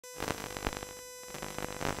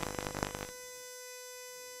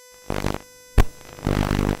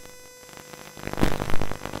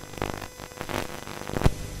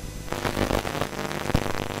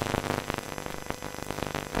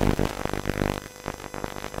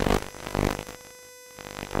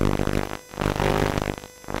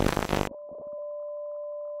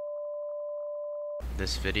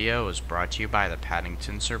This video is brought to you by the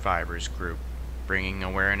Paddington Survivors Group, bringing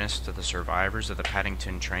awareness to the survivors of the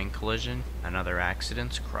Paddington train collision and other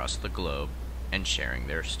accidents across the globe, and sharing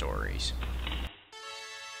their stories.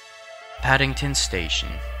 Paddington Station.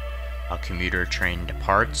 A commuter train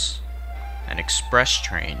departs, an express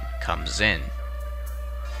train comes in,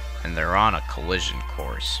 and they're on a collision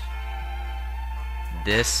course.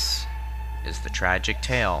 This is the tragic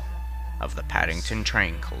tale of the Paddington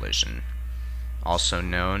train collision, also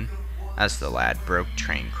known as the Ladbroke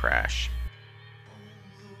train crash.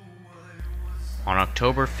 On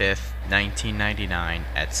October 5th, 1999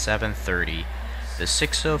 at 7:30, the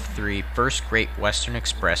 603 First Great Western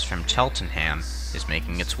Express from Cheltenham is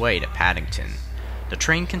making its way to Paddington. The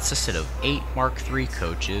train consisted of 8 Mark III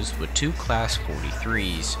coaches with 2 Class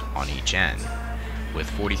 43s on each end, with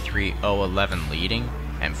 43011 leading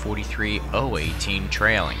and 43018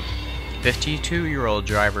 trailing. 52-year-old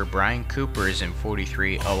driver Brian Cooper is in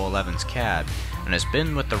 43011's cab and has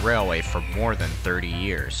been with the railway for more than 30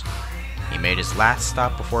 years. He made his last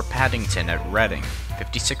stop before Paddington at Reading,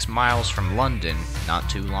 56 miles from London, not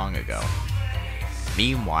too long ago.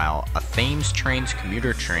 Meanwhile, a Thames Trains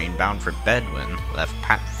commuter train bound for Bedwin left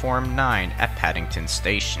Platform 9 at Paddington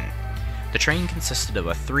Station. The train consisted of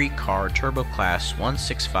a 3-car turbo-class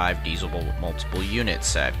 165 diesel multiple unit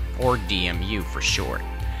set, or DMU for short,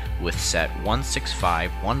 with set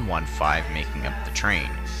 165115 making up the train,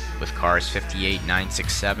 with cars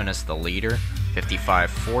 58967 as the leader,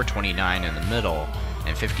 55429 in the middle,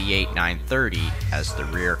 and 58930 as the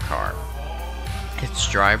rear car. Its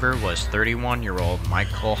driver was 31-year-old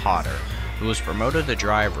Michael Hodder, who was promoted to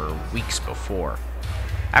driver weeks before.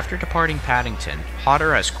 After departing Paddington,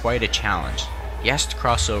 Hodder has quite a challenge. He has to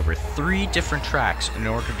cross over 3 different tracks in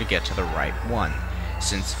order to get to the right one,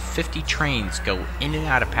 since 50 trains go in and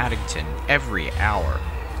out of Paddington every hour.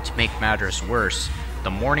 To make matters worse, the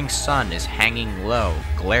morning sun is hanging low,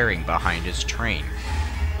 glaring behind his train.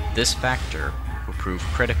 This factor will prove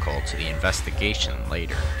critical to the investigation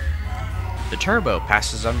later. The turbo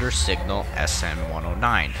passes under signal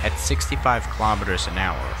SN109 at 65 kilometers an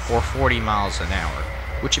hour, or 40 miles an hour,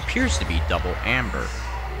 which appears to be double amber.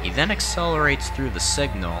 He then accelerates through the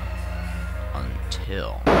signal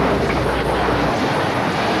until...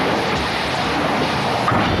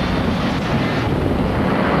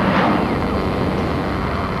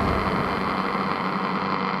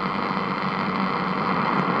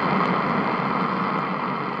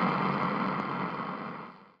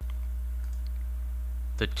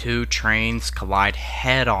 The 2 trains collide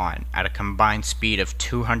head-on at a combined speed of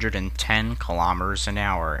 210 kilometers an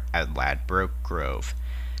hour at Ladbroke Grove.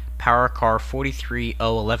 Power car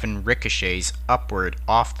 43011 ricochets upward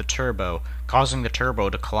off the turbo, causing the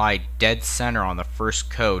turbo to collide dead center on the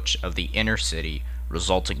first coach of the inner city,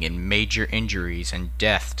 resulting in major injuries and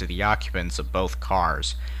death to the occupants of both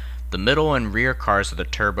cars. The middle and rear cars of the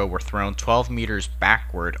turbo were thrown 12 meters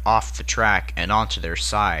backward off the track and onto their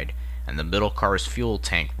side, and the middle car's fuel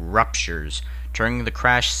tank ruptures, turning the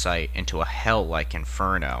crash site into a hell-like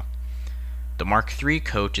inferno. The Mark III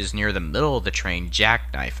coaches near the middle of the train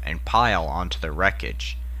jackknife and pile onto the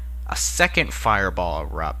wreckage. A second fireball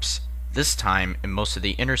erupts, this time in most of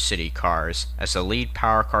the inner-city cars, as the lead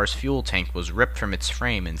power car's fuel tank was ripped from its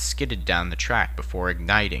frame and skidded down the track before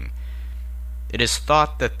igniting. It is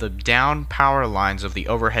thought that the down power lines of the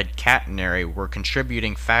overhead catenary were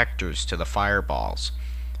contributing factors to the fireballs.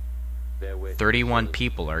 31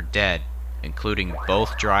 people are dead, including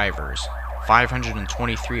both drivers.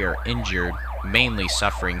 523 are injured, mainly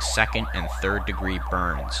suffering 2nd and 3rd degree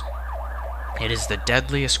burns. It is the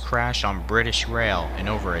deadliest crash on British rail in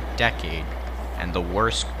over a decade, and the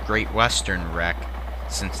worst Great Western wreck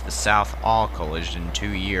since the Southall collision 2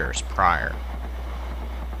 years prior.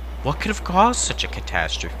 What could have caused such a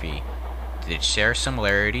catastrophe? Did it share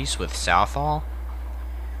similarities with Southall?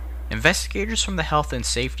 Investigators from the Health and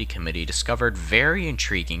Safety Committee discovered very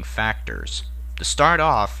intriguing factors. To start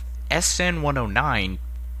off, SN109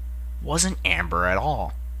 wasn't amber at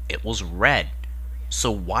all. It was red. So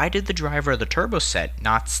why did the driver of the turbo set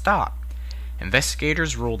not stop?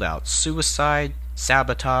 Investigators ruled out suicide,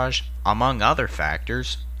 sabotage, among other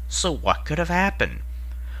factors. So what could have happened?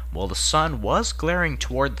 Well, the sun was glaring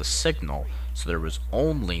toward the signal, so there was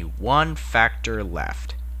only one factor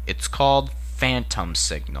left. It's called phantom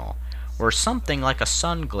signal, where something like a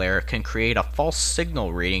sun glare can create a false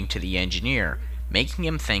signal reading to the engineer, making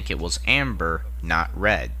him think it was amber, not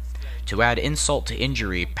red. To add insult to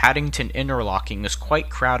injury, Paddington interlocking is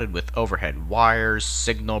quite crowded with overhead wires,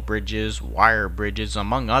 signal bridges, wire bridges,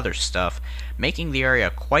 among other stuff, making the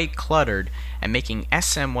area quite cluttered and making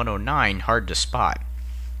SM-109 hard to spot.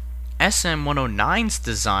 SM-109's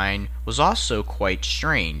design was also quite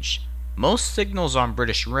strange. Most signals on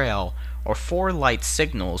British Rail are 4-light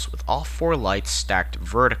signals with all 4 lights stacked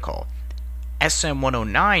vertical.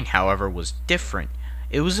 SM-109, however, was different.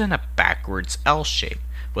 It was in a backwards L shape,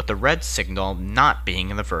 with the red signal not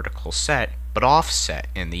being in the vertical set, but offset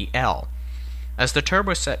in the L. As the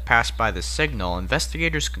turbo set passed by the signal,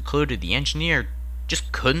 investigators concluded the engineer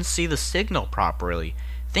just couldn't see the signal properly,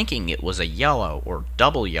 thinking it was a yellow or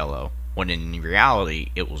double yellow, when in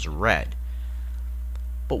reality it was red.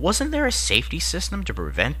 But wasn't there a safety system to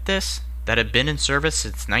prevent this that had been in service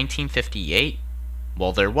since 1958?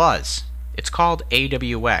 Well, there was. It's called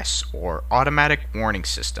AWS, or Automatic Warning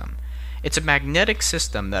System. It's a magnetic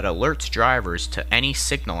system that alerts drivers to any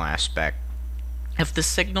signal aspect. If the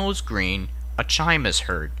signal is green, a chime is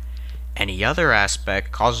heard. Any other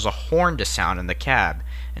aspect causes a horn to sound in the cab,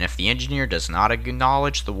 and if the engineer does not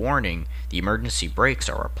acknowledge the warning, the emergency brakes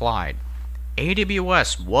are applied.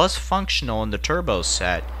 AWS was functional in the turbo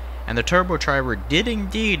set, and the turbo driver did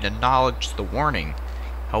indeed acknowledge the warning.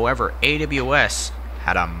 However, AWS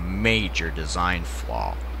had a major design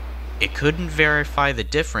flaw. It couldn't verify the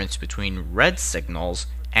difference between red signals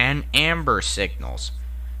and amber signals.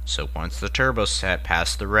 So once the turbo set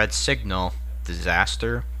passed the red signal,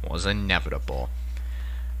 disaster was inevitable.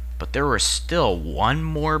 But there was still one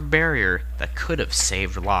more barrier that could have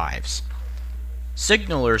saved lives.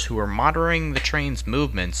 Signalers who were monitoring the train's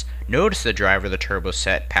movements noticed the driver of the turbo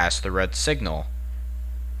set passed the red signal.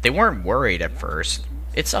 They weren't worried at first.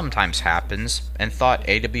 It sometimes happens, and thought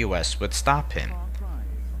AWS would stop him.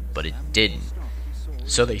 But it didn't.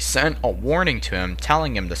 So they sent a warning to him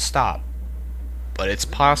telling him to stop. But it's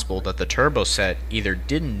possible that the turbo set either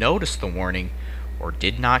didn't notice the warning or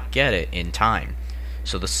did not get it in time.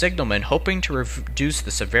 So the signalman, hoping to reduce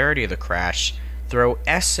the severity of the crash, throw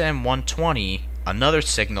SM-120, another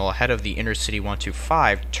signal ahead of the Intercity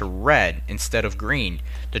 125, to red instead of green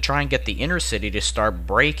to try and get the Intercity to start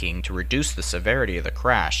braking to reduce the severity of the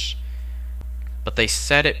crash. But they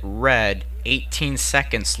set it red 18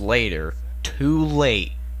 seconds later, too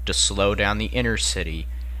late to slow down the Intercity,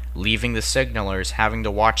 leaving the signalers having to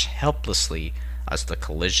watch helplessly as the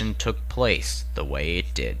collision took place the way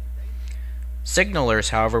it did. Signalers,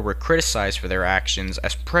 however, were criticized for their actions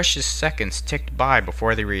as precious seconds ticked by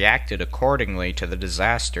before they reacted accordingly to the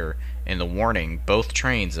disaster and the warning both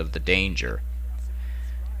trains of the danger.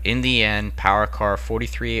 In the end, Power Car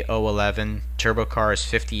 43011, Turbo Cars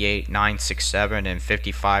 58967, and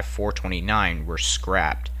 55429 were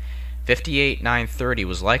scrapped. 58930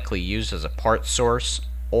 was likely used as a part source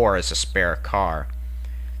or as a spare car.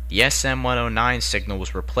 The SM-109 signal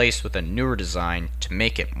was replaced with a newer design to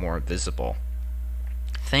make it more visible.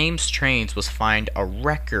 Thames Trains was fined a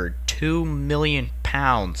record £2 million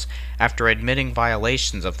after admitting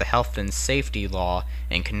violations of the health and safety law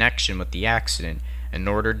in connection with the accident, in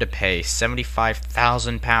order to pay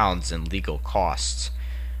 £75,000 in legal costs.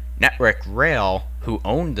 Network Rail, who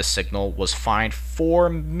owned the signal, was fined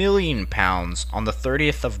 £4 million on the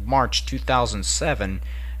 30th of March 2007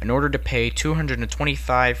 in order to pay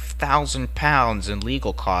 £225,000 in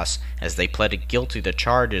legal costs, as they pleaded guilty to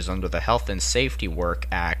charges under the Health and Safety Work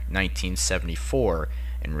Act 1974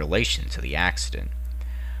 in relation to the accident.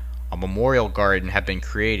 A memorial garden had been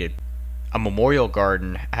created,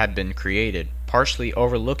 partially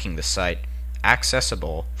overlooking the site,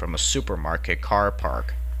 accessible from a supermarket car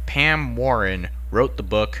park. Pam Warren wrote the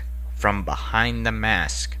book From Behind the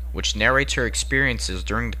Mask, which narrates her experiences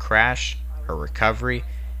during the crash, her recovery,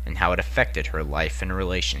 and how it affected her life and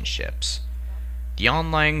relationships. The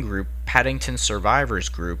online group Paddington Survivors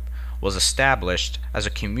Group was established as a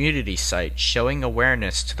community site showing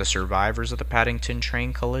awareness to the survivors of the Paddington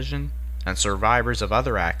train collision and survivors of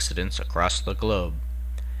other accidents across the globe.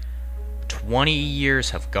 20 years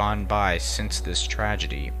have gone by since this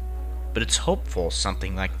tragedy, but it's hopeful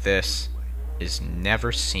something like this is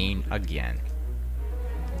never seen again.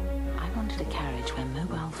 I wanted a carriage where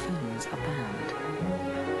mobile phones are banned.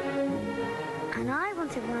 And I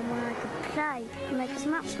wanted one where I could play and make as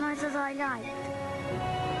much noise as I liked.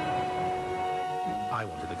 I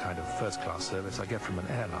wanted the kind of first-class service I get from an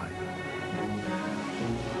airline.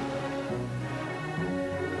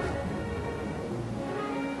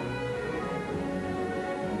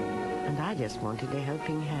 And I just wanted a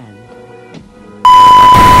helping hand.